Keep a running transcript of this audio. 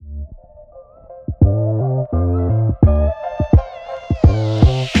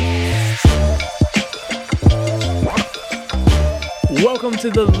Welcome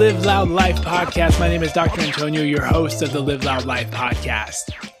to the Live Loud Life podcast. My name is Dr. Antonio, your host of the Live Loud Life podcast.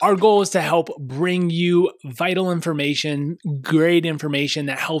 Our goal is to help bring you vital information, great information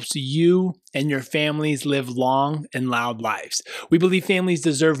that helps you and your families live long and loud lives. We believe families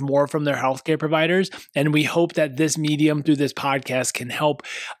deserve more from their healthcare providers, and we hope that this medium through this podcast can help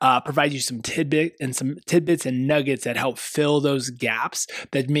provide you some tidbits and nuggets that help fill those gaps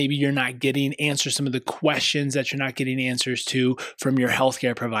that maybe you're not getting, answer some of the questions that you're not getting answers to from your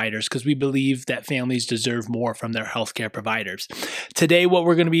healthcare providers, because we believe that families deserve more from their healthcare providers. Today, what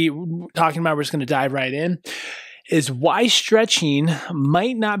we're going to be talking about, we're just going to dive right in, is why stretching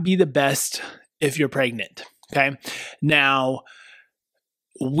might not be the best if you're pregnant. Okay. Now,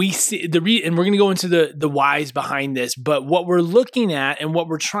 we see and we're going to go into the whys behind this, but what we're looking at and what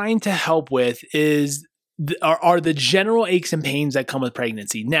we're trying to help with is are the general aches and pains that come with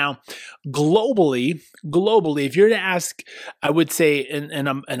pregnancy. Now, globally, if you're to ask, I would say, and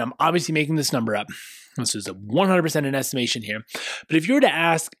I'm obviously making this number up. This is a 100% an estimation here. But if you were to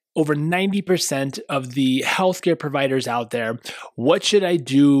ask over 90% of the healthcare providers out there, what should I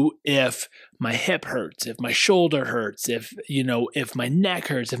do if my hip hurts, if my shoulder hurts, if my neck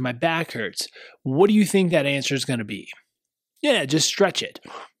hurts, if my back hurts? What do you think that answer is going to be? Yeah, just stretch it.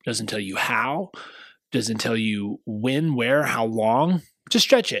 Doesn't tell you how, doesn't tell you when, where, how long. Just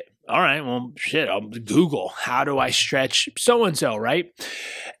stretch it. All right, well, shit, I'll Google, how do I stretch so-and-so, right?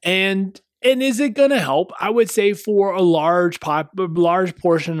 And is it going to help? I would say for a large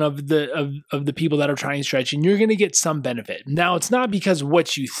portion of the people that are trying stretching, you're going to get some benefit. Now, it's not because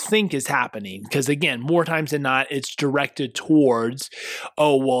what you think is happening, because again, more times than not, it's directed towards,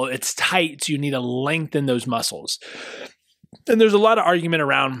 it's tight, so you need to lengthen those muscles. And there's a lot of argument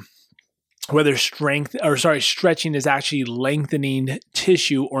around whether stretching is actually lengthening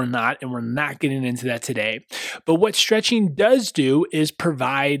tissue or not, and we're not getting into that today. But what stretching does do is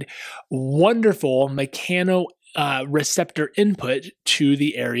provide wonderful mechanoreceptor input to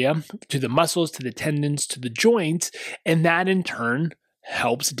the area, to the muscles, to the tendons, to the joints, and that in turn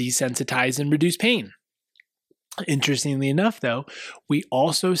helps desensitize and reduce pain. Interestingly enough, though, we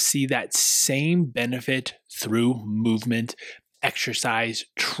also see that same benefit through movement, exercise,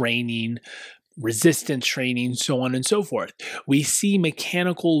 training, resistance training, so on and so forth. We see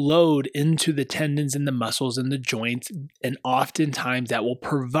mechanical load into the tendons and the muscles and the joints, and oftentimes that will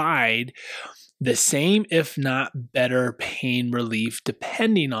provide the same, if not better, pain relief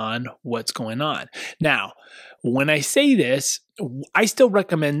depending on what's going on. Now, when I say this, I still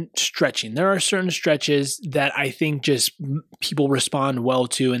recommend stretching. There are certain stretches that I think just people respond well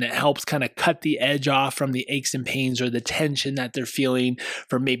to, and it helps kind of cut the edge off from the aches and pains or the tension that they're feeling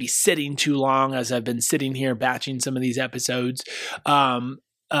from maybe sitting too long, as I've been sitting here batching some of these episodes.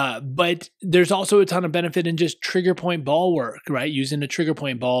 But there's also a ton of benefit in just trigger point ball work, right? Using a trigger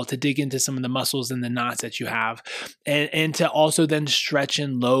point ball to dig into some of the muscles and the knots that you have, and to also then stretch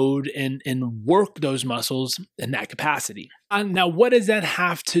and load and work those muscles in that capacity. Now, what does that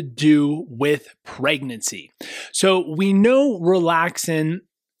have to do with pregnancy? So we know relaxin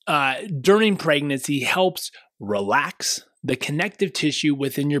during pregnancy helps relax the connective tissue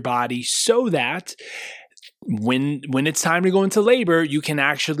within your body so that when it's time to go into labor, you can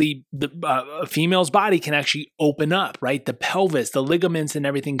actually, a female's body can actually open up, right? The pelvis, the ligaments and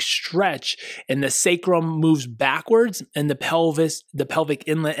everything stretch, and the sacrum moves backwards, and the pelvic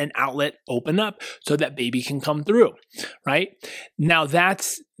inlet and outlet open up so that baby can come through, right? Now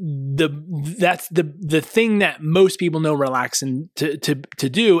that's the thing that most people know relaxin to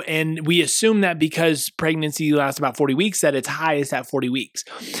do, and we assume that because pregnancy lasts about 40 weeks, that it's highest at 40 weeks.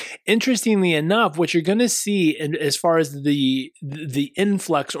 Interestingly enough, what you're going to see as far as the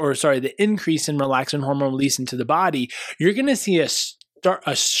increase in relaxin hormone release into the body, you're going to see a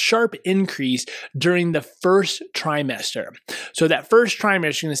sharp increase during the first trimester. So that first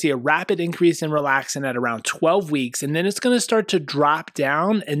trimester, you're going to see a rapid increase in relaxin at around 12 weeks, and then it's going to start to drop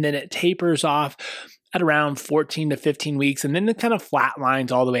down, and then it tapers off at around 14 to 15 weeks, and then it kind of flatlines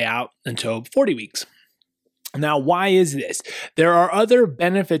all the way out until 40 weeks. Now, why is this? There are other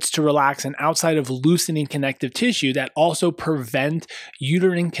benefits to relaxin outside of loosening connective tissue that also prevent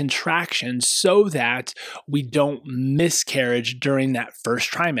uterine contractions so that we don't miscarriage during that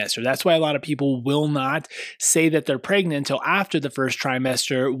first trimester. That's why a lot of people will not say that they're pregnant until after the first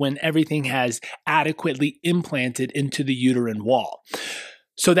trimester when everything has adequately implanted into the uterine wall.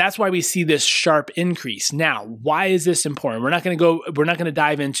 So that's why we see this sharp increase. Now, why is this important? We're not going to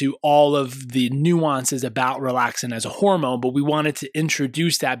dive into all of the nuances about relaxin as a hormone, but we wanted to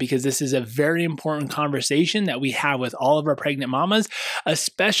introduce that because this is a very important conversation that we have with all of our pregnant mamas,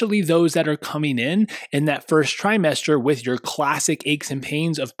 especially those that are coming in that first trimester with your classic aches and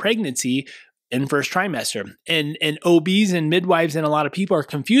pains of pregnancy in first trimester. And OBs and midwives and a lot of people are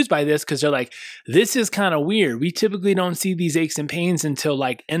confused by this because they're like, this is kind of weird. We typically don't see these aches and pains until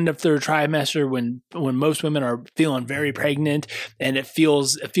like end of third trimester when most women are feeling very pregnant and it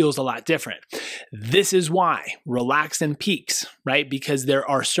feels a lot different. This is why relaxin peaks, right? Because there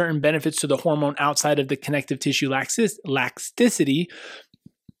are certain benefits to the hormone outside of the connective tissue laxicity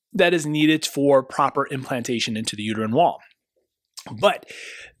that is needed for proper implantation into the uterine wall. But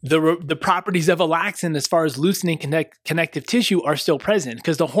the properties of relaxin as far as loosening connective tissue are still present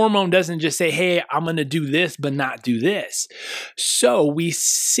because the hormone doesn't just say, hey, I'm going to do this, but not do this. So we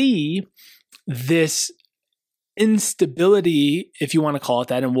see this instability, if you want to call it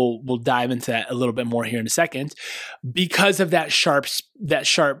that, and we'll dive into that a little bit more here in a second, because of that sharp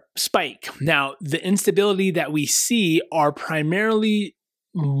spike. Now, the instability that we see are primarily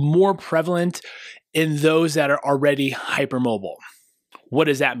more prevalent in those that are already hypermobile. What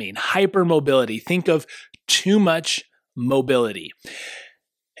does that mean? Hypermobility. Think of too much mobility.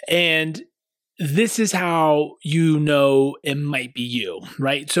 And this is how you know it might be you,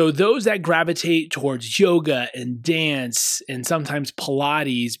 right? So those that gravitate towards yoga and dance and sometimes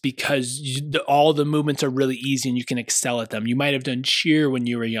Pilates because all the movements are really easy and you can excel at them. You might have done cheer when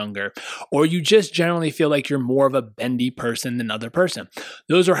you were younger, or you just generally feel like you're more of a bendy person than other person.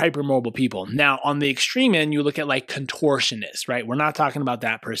 Those are hypermobile people. Now, on the extreme end, you look at like contortionists, right? We're not talking about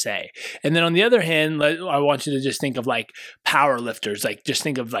that per se. And then on the other hand, I want you to just think of like power lifters, like just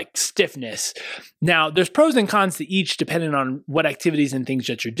think of like stiffness. Now, there's pros and cons to each depending on what activities and things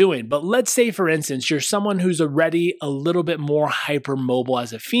that you're doing. But let's say, for instance, you're someone who's already a little bit more hypermobile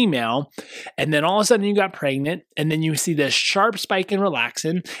as a female, and then all of a sudden you got pregnant, and then you see this sharp spike in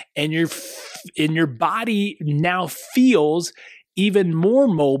relaxin, and your body now feels even more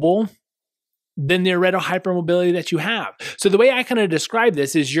mobile than the already hypermobility that you have. So the way I kind of describe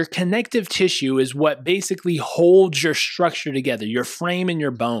this is your connective tissue is what basically holds your structure together, your frame and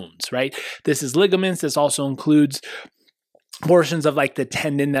your bones, right? This is ligaments. This also includes portions of like the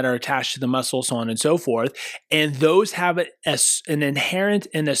tendon that are attached to the muscle, so on and so forth. And those have an inherent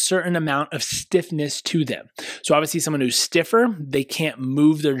and a certain amount of stiffness to them. So obviously someone who's stiffer, they can't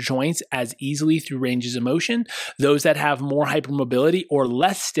move their joints as easily through ranges of motion. Those that have more hypermobility or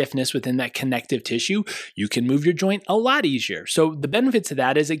less stiffness within that connective tissue, you can move your joint a lot easier. So the benefits of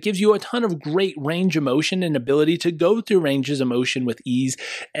that is it gives you a ton of great range of motion and ability to go through ranges of motion with ease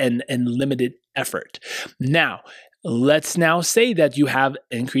and limited effort. Now, let's now say that you have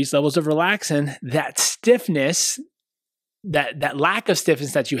increased levels of relaxin. That stiffness, that lack of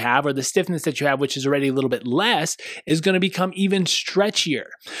stiffness that you have, or the stiffness that you have, which is already a little bit less, is going to become even stretchier.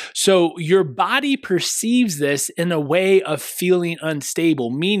 So your body perceives this in a way of feeling unstable,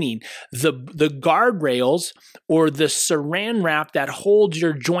 meaning the guardrails or the saran wrap that holds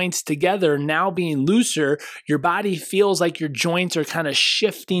your joints together now being looser, your body feels like your joints are kind of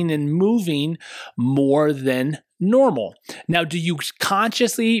shifting and moving more than normal. Now, do you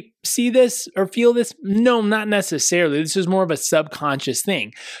consciously see this or feel this? No, not necessarily. This is more of a subconscious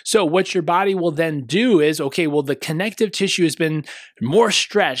thing. So what your body will then do is, okay, well, the connective tissue has been more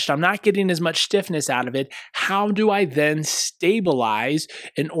stretched. I'm not getting as much stiffness out of it. How do I then stabilize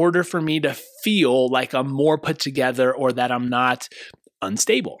in order for me to feel like I'm more put together or that I'm not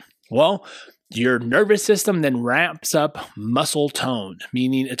unstable? Well, your nervous system then ramps up muscle tone,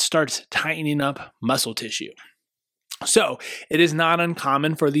 meaning it starts tightening up muscle tissue. So it is not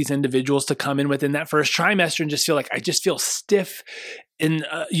uncommon for these individuals to come in within that first trimester and just feel like, I just feel stiff in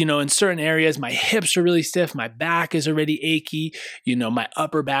certain areas. My hips are really stiff. My back is already achy. My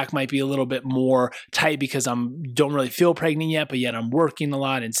upper back might be a little bit more tight because don't really feel pregnant yet, but yet I'm working a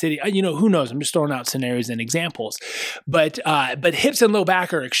lot and sitting. Who knows? I'm just throwing out scenarios and examples. But hips and low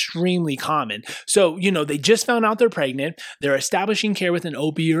back are extremely common. So, they just found out they're pregnant. They're establishing care with an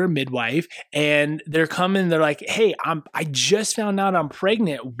OB or a midwife, and they're coming. They're like, hey, I just found out I'm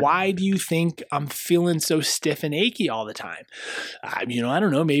pregnant. Why do you think I'm feeling so stiff and achy all the time? I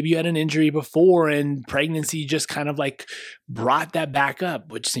don't know, maybe you had an injury before and pregnancy just kind of like brought that back up,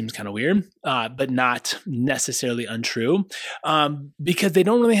 which seems kind of weird, but not necessarily untrue, because they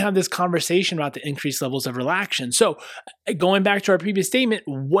don't really have this conversation about the increased levels of relaxin. So going back to our previous statement,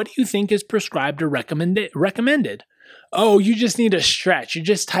 what do you think is prescribed or recommended? Oh, you just need to stretch. You're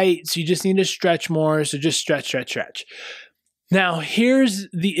just tight, so you just need to stretch more, so just stretch. Now, here's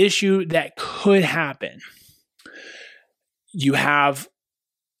the issue that could happen. You have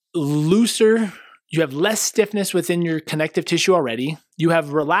less stiffness within your connective tissue already. You have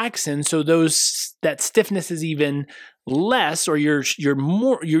relaxin, so that stiffness is even less, or you're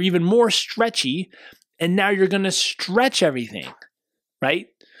even more stretchy, and now you're going to stretch everything, right?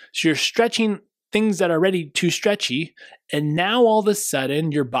 So you're stretching things that are already too stretchy, and now all of a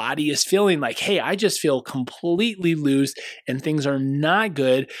sudden your body is feeling like, hey, I just feel completely loose and things are not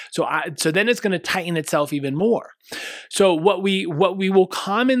good. So then it's going to tighten itself even more. So what we will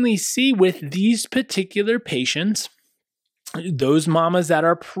commonly see with these particular patients, those mamas that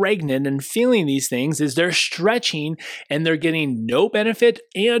are pregnant and feeling these things, is they're stretching and they're getting no benefit,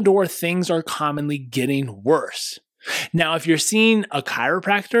 and or things are commonly getting worse. Now, if you're seeing a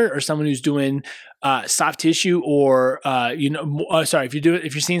chiropractor or someone who's doing soft tissue, or if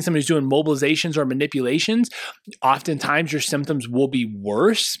you're seeing somebody who's doing mobilizations or manipulations, oftentimes your symptoms will be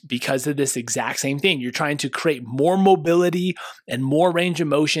worse because of this exact same thing. You're trying to create more mobility and more range of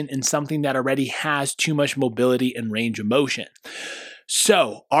motion in something that already has too much mobility and range of motion.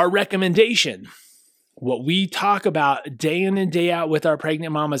 So, our recommendation, what we talk about day in and day out with our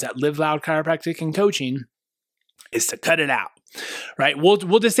pregnant mamas at Live Loud Chiropractic and Coaching, is to cut it out, right? We'll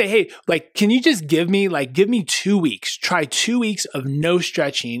just say, hey, like, can you just give me 2 weeks? Try 2 weeks of no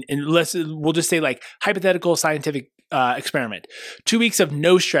stretching, and we'll just say, like, hypothetical scientific experiment, 2 weeks of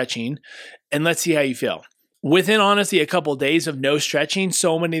no stretching, and let's see how you feel. Within, honestly, a couple of days of no stretching,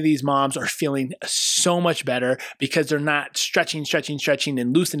 so many of these moms are feeling so much better because they're not stretching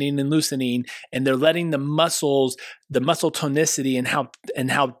and loosening, and they're letting the muscle tonicity and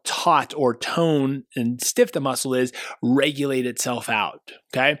how taut or tone and stiff the muscle is regulate itself out.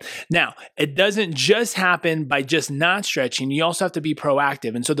 Okay. Now, it doesn't just happen by just not stretching. You also have to be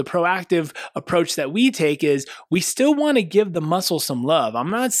proactive. And so the proactive approach that we take is we still want to give the muscle some love. I'm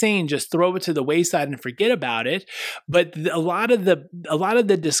not saying just throw it to the wayside and forget about it, but a lot of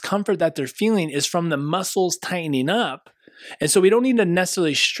the discomfort that they're feeling is from the muscles tightening up. And so we don't need to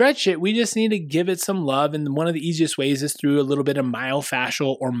necessarily stretch it. We just need to give it some love. And one of the easiest ways is through a little bit of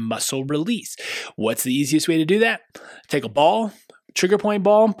myofascial or muscle release. What's the easiest way to do that? Take a ball, trigger point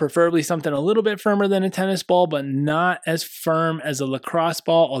ball, preferably something a little bit firmer than a tennis ball, but not as firm as a lacrosse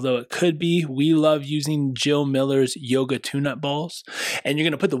ball, although it could be. We love using Jill Miller's yoga tune-up balls. And you're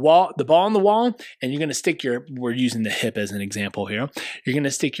going to put the ball on the wall, and you're going to stick we're using the hip as an example here. You're going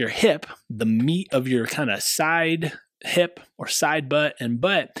to stick your hip, the meat of your kind of side hip or side butt,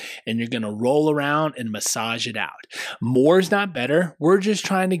 and you're going to roll around and massage it out. More is not better. We're just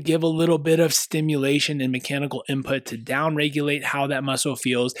trying to give a little bit of stimulation and mechanical input to downregulate how that muscle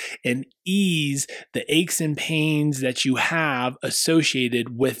feels and ease the aches and pains that you have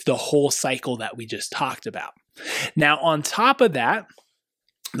associated with the whole cycle that we just talked about. Now, on top of that,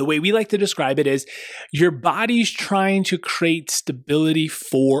 the way we like to describe it is your body's trying to create stability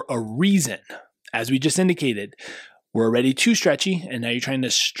for a reason. As we just indicated, we're already too stretchy, and now you're trying to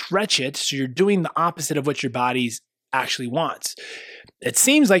stretch it, so you're doing the opposite of what your body actually wants. It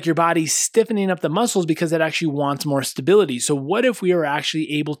seems like your body's stiffening up the muscles because it actually wants more stability. So what if we are actually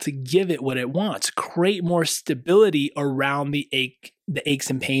able to give it what it wants, create more stability around the aches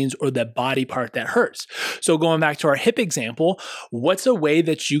and pains or the body part that hurts? So going back to our hip example, what's a way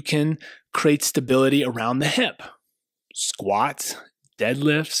that you can create stability around the hip? Squats,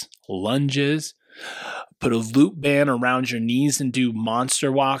 deadlifts, lunges. Put a loop band around your knees and do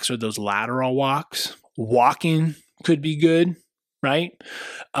monster walks or those lateral walks. Walking could be good, right?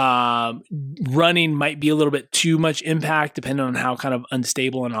 Running might be a little bit too much impact depending on how kind of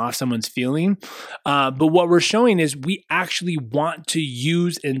unstable and off someone's feeling. But what we're showing is we actually want to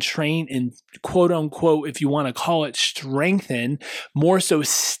use and train and quote unquote, if you want to call it, strengthen, more so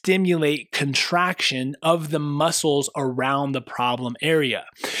stimulate contraction of the muscles around the problem area.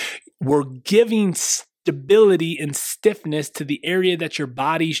 We're giving stability and stiffness to the area that your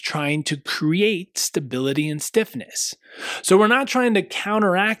body's trying to create stability and stiffness. So we're not trying to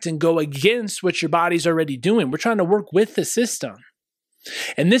counteract and go against what your body's already doing. We're trying to work with the system.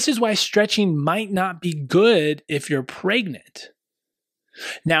 And this is why stretching might not be good if you're pregnant.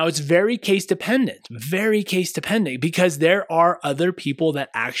 Now, it's very case dependent, because there are other people that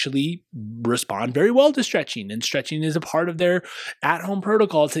actually respond very well to stretching, and stretching is a part of their at-home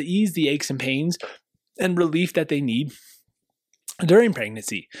protocol to ease the aches and pains and relief that they need during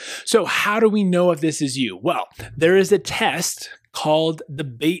pregnancy. So how do we know if this is you? Well, there is a test called the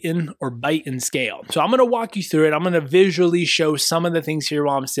Beighton scale. So I'm going to walk you through it. I'm going to visually show some of the things here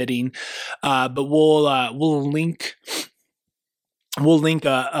while I'm sitting, but we'll link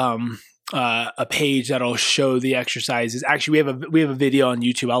a a page that'll show the exercises. Actually, we have a video on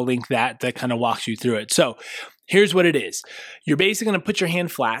YouTube. I'll link that kind of walks you through it. So here's what it is. You're basically going to put your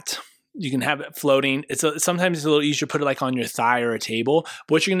hand flat. You can have it floating. Sometimes it's a little easier to put it like on your thigh or a table.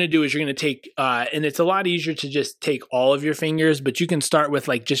 But what you're going to do is you're going to take, and it's a lot easier to just take all of your fingers, but you can start with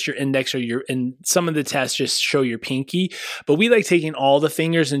like just your index and some of the tests just show your pinky. But we like taking all the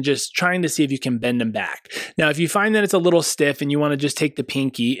fingers and just trying to see if you can bend them back. Now, if you find that it's a little stiff and you want to just take the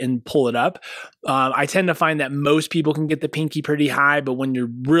pinky and pull it up, I tend to find that most people can get the pinky pretty high, but when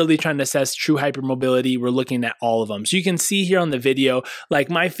you're really trying to assess true hypermobility, we're looking at all of them. So you can see here on the video, like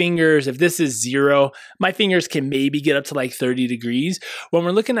my fingers, if this is 0, my fingers can maybe get up to like 30 degrees. When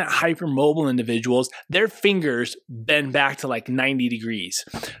we're looking at hypermobile individuals, their fingers bend back to like 90 degrees.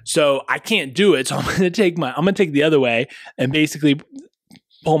 So I can't do it. So I'm going to take the other way and basically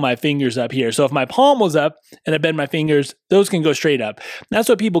pull my fingers up here. So if my palm was up and I bend my fingers, those can go straight up. That's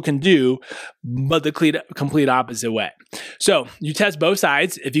what people can do, but the complete opposite way. So you test both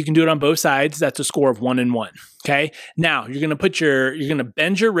sides. If you can do it on both sides, that's a score of 1 and 1. Okay. Now you're going to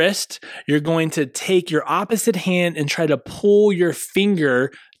bend your wrist. You're going to take your opposite hand and try to pull your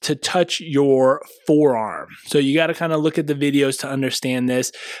finger to touch your forearm. So you got to kind of look at the videos to understand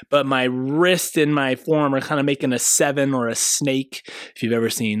this, but my wrist and my forearm are kind of making a 7 or a snake, if you've ever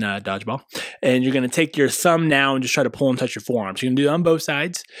seen Dodgeball. And you're going to take your thumb now and just try to pull and touch your forearm. So you're going to do it on both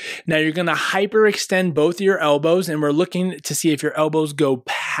sides. Now you're going to hyperextend both of your elbows, and we're looking to see if your elbows go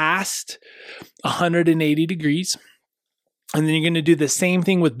past 180 degrees. And then you're going to do the same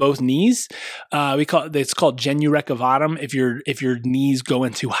thing with both knees. It's called genu recavatum. If your knees go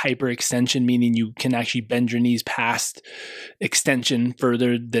into hyperextension, meaning you can actually bend your knees past extension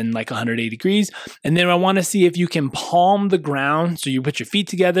further than like 180 degrees. And then I want to see if you can palm the ground. So you put your feet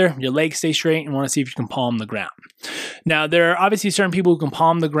together, your legs stay straight, and want to see if you can palm the ground. Now, there are obviously certain people who can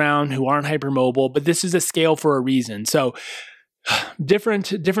palm the ground who aren't hypermobile, but this is a scale for a reason. So different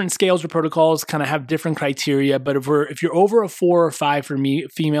scales or protocols kind of have different criteria, but if you're over a 4 or 5 for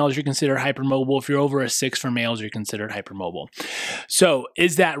females, you're considered hypermobile. If you're over a 6 for males, you're considered hypermobile. So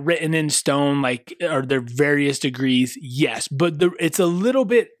is that written in stone? Like, are there various degrees? Yes, but it's a little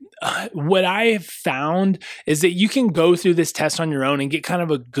bit. What I have found is that you can go through this test on your own and get kind of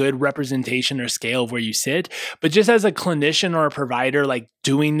a good representation or scale of where you sit. But just as a clinician or a provider, like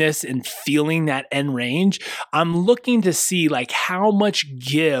doing this and feeling that end range, I'm looking to see like how much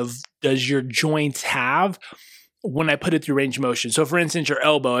give does your joints have when I put it through range of motion. So for instance, your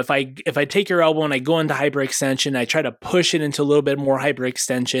elbow, if I take your elbow and I go into hyperextension, I try to push it into a little bit more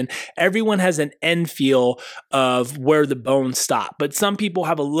hyperextension, everyone has an end feel of where the bones stop. But some people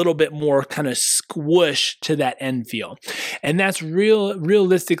have a little bit more kind of squish to that end feel. And that's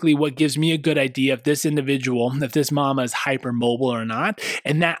realistically what gives me a good idea if this individual, if this mama is hypermobile or not.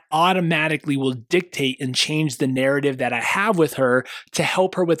 And that automatically will dictate and change the narrative that I have with her to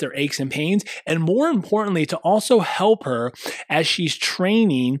help her with her aches and pains. And more importantly, to also help her as she's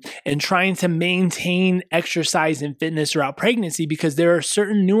training and trying to maintain exercise and fitness throughout pregnancy, because there are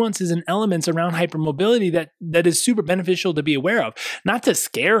certain nuances and elements around hypermobility that is super beneficial to be aware of. Not to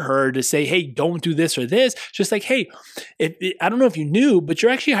scare her to say, hey, don't do this or this. Just like, hey, I don't know if you knew, but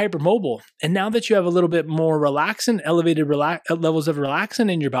you're actually hypermobile. And now that you have a little bit more relaxant, elevated levels of relaxant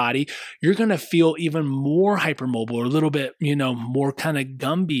in your body, you're going to feel even more hypermobile, or a little bit, more kind of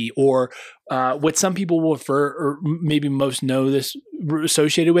Gumby, or what some people will refer, or maybe most know this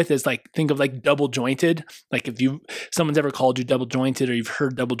associated with, is like, think of like double jointed. Like if someone's ever called you double jointed, or you've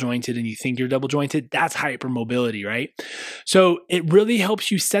heard double jointed and you think you're double jointed, that's hypermobility, right? So it really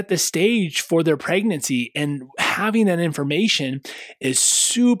helps you set the stage for their pregnancy, and having that information is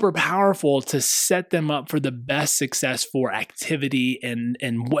super powerful to set them up for the best success for activity and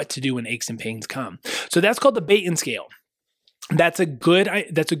what to do when aches and pains come. So that's called the Baton scale. That's a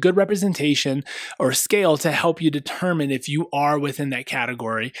good representation or scale to help you determine if you are within that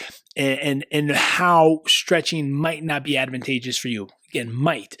category, and how stretching might not be advantageous for you. Again,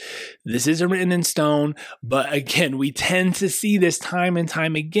 might. This isn't written in stone, but again, we tend to see this time and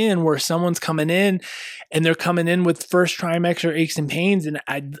time again where someone's coming in and they're coming in with first trimester aches and pains. And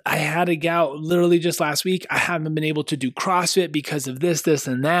I had a gal literally just last week. I haven't been able to do CrossFit because of this,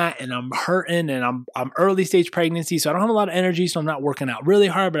 and that, and I'm hurting, and I'm early stage pregnancy, so I don't have a lot of energy, so I'm not working out really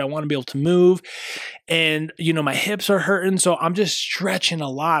hard, but I want to be able to move. And my hips are hurting, so I'm just stretching a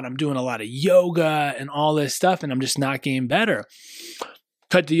lot. I'm doing a lot of yoga and all this stuff, and I'm just not getting better.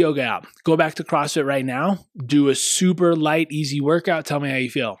 Cut the yoga out. Go back to CrossFit right now. Do a super light, easy workout. Tell me how you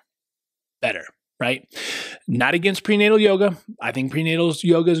feel. Better, right? Not against prenatal yoga. I think prenatal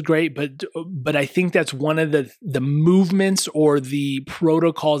yoga is great, but I think that's one of the movements or the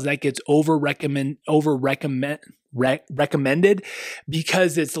protocols that gets recommended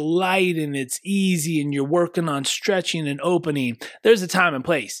because it's light and it's easy and you're working on stretching and opening. There's a time and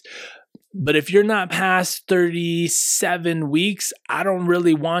place. But if you're not past 37 weeks, I don't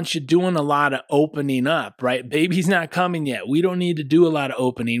really want you doing a lot of opening up, right? Baby's not coming yet. We don't need to do a lot of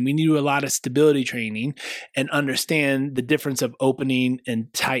opening. We need to do a lot of stability training and understand the difference of opening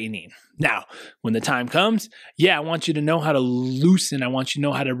and tightening. Now, when the time comes, I want you to know how to loosen. I want you to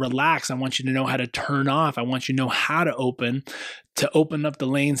know how to relax. I want you to know how to turn off. I want you to know how to open up the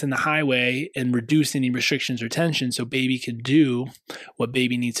lanes in the highway and reduce any restrictions or tension so baby can do what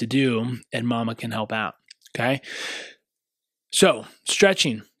baby needs to do and mama can help out. Okay. So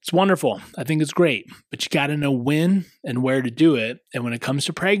stretching, it's wonderful. I think it's great, but you got to know when and where to do it. And when it comes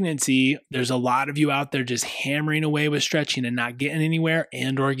to pregnancy, there's a lot of you out there just hammering away with stretching and not getting anywhere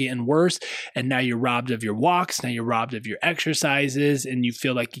and or getting worse. And now you're robbed of your walks. Now you're robbed of your exercises and you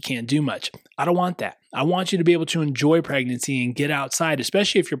feel like you can't do much. I don't want that. I want you to be able to enjoy pregnancy and get outside,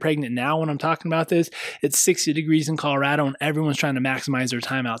 especially if you're pregnant now. When I'm talking about this, it's 60 degrees in Colorado and everyone's trying to maximize their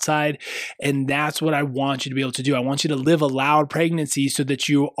time outside. And that's what I want you to be able to do. I want you to live a loud pregnancy so that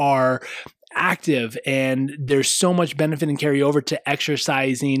you are active, and there's so much benefit and carry over to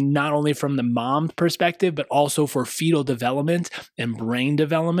exercising, not only from the mom perspective, but also for fetal development and brain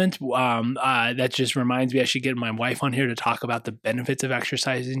development. That just reminds me, I should get my wife on here to talk about the benefits of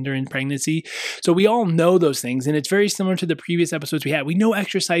exercising during pregnancy. So we all know those things, and it's very similar to the previous episodes we had. We know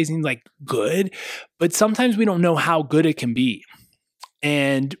exercising like good, but sometimes we don't know how good it can be.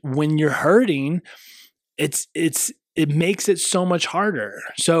 And when you're hurting, it makes it so much harder.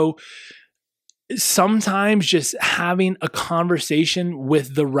 So sometimes just having a conversation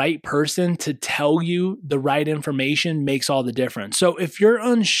with the right person to tell you the right information makes all the difference. So if you're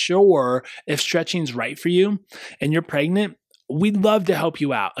unsure if stretching is right for you and you're pregnant, we'd love to help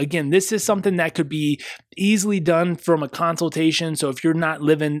you out. Again, this is something that could be easily done from a consultation. So if you're not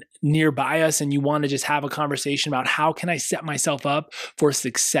living nearby us and you want to just have a conversation about how can I set myself up for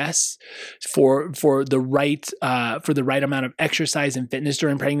success, for the right amount of exercise and fitness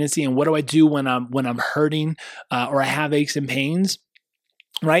during pregnancy, and what do I do when I'm hurting or I have aches and pains,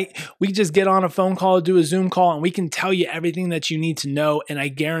 right? We just get on a phone call, do a Zoom call, and we can tell you everything that you need to know. And I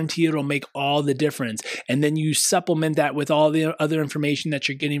guarantee it'll make all the difference. And then you supplement that with all the other information that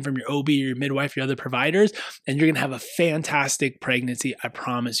you're getting from your OB or your midwife, your other providers, and you're going to have a fantastic pregnancy. I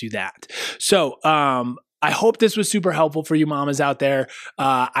promise you that. So, I hope this was super helpful for you mamas out there.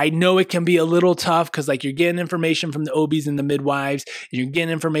 I know it can be a little tough because like you're getting information from the OBs and the midwives, and you're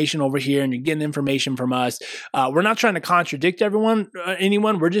getting information over here and you're getting information from us. We're not trying to contradict anyone.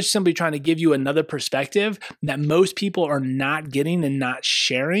 We're just simply trying to give you another perspective that most people are not getting and not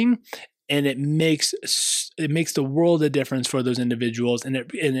sharing. And it makes the world of difference for those individuals, and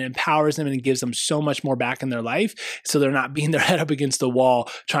it empowers them and it gives them so much more back in their life. So they're not beating their head up against the wall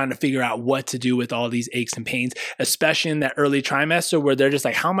trying to figure out what to do with all these aches and pains, especially in that early trimester where they're just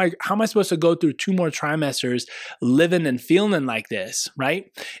like, how am I supposed to go through 2 more trimesters living and feeling like this, right?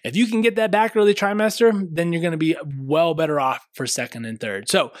 If you can get that back early trimester, then you're going to be well better off for second and third.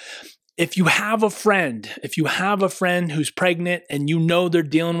 So if you have a friend who's pregnant and you know they're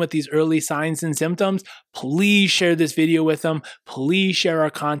dealing with these early signs and symptoms, please share this video with them. Please share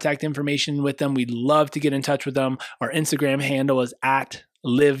our contact information with them. We'd love to get in touch with them. Our Instagram handle is at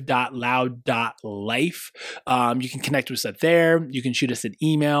live.loud.life. You can connect with us there. You can shoot us an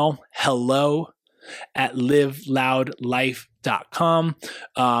email, hello@liveloudlife.com.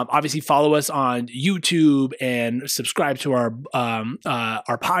 Obviously follow us on YouTube and subscribe to our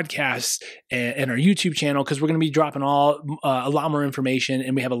podcast and our YouTube channel, because we're going to be dropping a lot more information,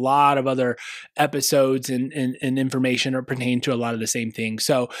 and we have a lot of other episodes and information that pertain to a lot of the same things.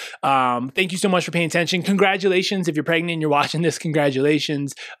 So thank you so much for paying attention. Congratulations. If you're pregnant and you're watching this,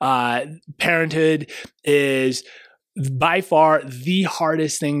 congratulations. Parenthood is by far the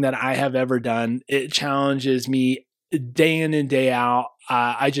hardest thing that I have ever done. It challenges me day in and day out.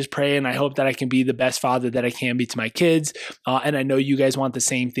 I just pray and I hope that I can be the best father that I can be to my kids. And I know you guys want the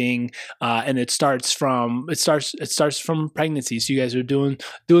same thing. And it starts from pregnancy. So you guys are doing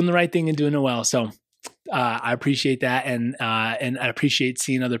the right thing and doing it well. So I appreciate that. And I appreciate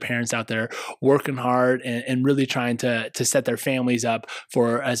seeing other parents out there working hard and really trying to set their families up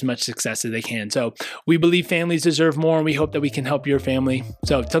for as much success as they can. So we believe families deserve more, and we hope that we can help your family.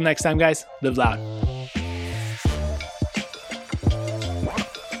 So till next time, guys, live loud.